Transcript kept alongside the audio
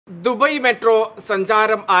Dubai metro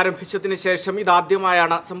സഞ്ചാരം ആരംഭിച്ചതിന് ശേഷം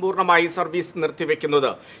ഇതാദ്യമായാണ് സമ്പൂർണ്ണമായി സർവീസ് നിർത്തിവെക്കുന്നത്.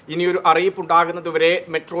 ഇനിയൊരു അറിയിപ്പുണ്ടാകുന്നതുവരെ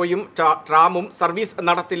മെട്രോയും ട്രാമും സർവീസ്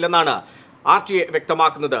നടത്തില്ലെന്നാണ് RTA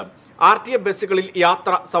വ്യക്തമാക്കുന്നത്. RTA ബസ്സുകളിൽ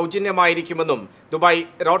യാത്ര സൗജന്യമായിരിക്കുമെന്നും Dubai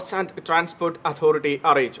roads and transport authority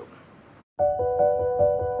അറിയിച്ചു.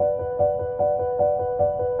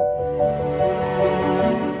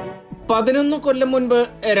 കൊല്ലം മുൻപ്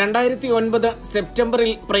 2009 സെപ്റ്റംബറിൽ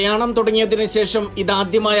പ്രയാണം തുടങ്ങിയതിനു ശേഷം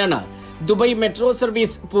ഇതാദ്യമായാണ് ദുബായ് മെട്രോ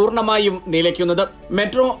സർവീസ് പൂർണ്ണമായും നിലയ്ക്കുന്നത്.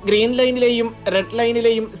 മെട്രോ ഗ്രീൻ ലൈനിലെയും റെഡ്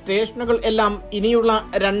ലൈനിലെയും സ്റ്റേഷനുകൾ എല്ലാം ഇനിയുള്ള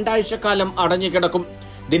 2 ആഴ്ചക്കാലം അടഞ്ഞുകിടക്കും.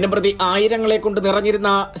 ദിനംപ്രതി ആയിരങ്ങളെ കൊണ്ട്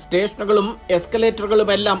നിറഞ്ഞിരുന്ന സ്റ്റേഷനുകളും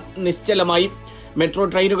എസ്കലേറ്ററുകളുമെല്ലാം നിശ്ചലമായി. മെട്രോ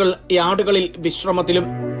ട്രെയിനുകൾ യാർഡുകളിൽ വിശ്രമത്തിലും.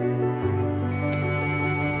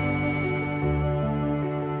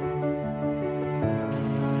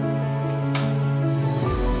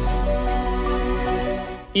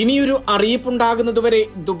 ഇനിയൊരു അറിയിപ്പുണ്ടാകുന്നതുവരെ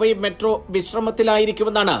Dubai metro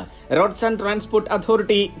വിശ്രമത്തിലായിരിക്കുമെന്നാണ് roads and transport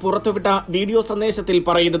authority പുറത്തുവിട്ട വീഡിയോ സന്ദേശത്തിൽ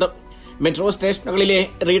പറയുന്നത്. മെട്രോ സ്റ്റേഷനുകളിലെ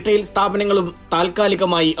റീറ്റെയിൽ സ്ഥാപനങ്ങളും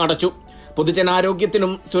താൽക്കാലികമായി അടച്ചു.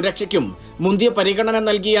 പൊതുജനാരോഗ്യത്തിനും സുരക്ഷയ്ക്കും മുന്തിയ പരിഗണന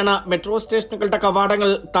നൽകിയാണ് മെട്രോ സ്റ്റേഷനുകളുടെ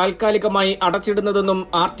കവാടങ്ങൾ താൽക്കാലികമായി അടച്ചിടുന്നതെന്നും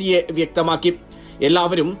RTA വ്യക്തമാക്കി.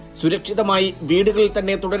 എല്ലാവരും സുരക്ഷിതമായി വീടുകളിൽ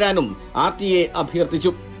തന്നെ തുടരാനും RTA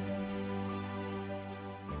അഭ്യർത്ഥിച്ചു.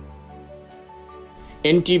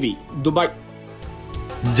 NTV Dubai.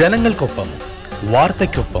 ജനങ്ങൾക്കൊപ്പം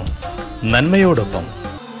വാർത്തയ്ക്കൊപ്പം നന്മയോടൊപ്പം.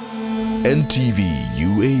 NTV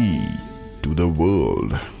UAE to the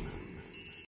world.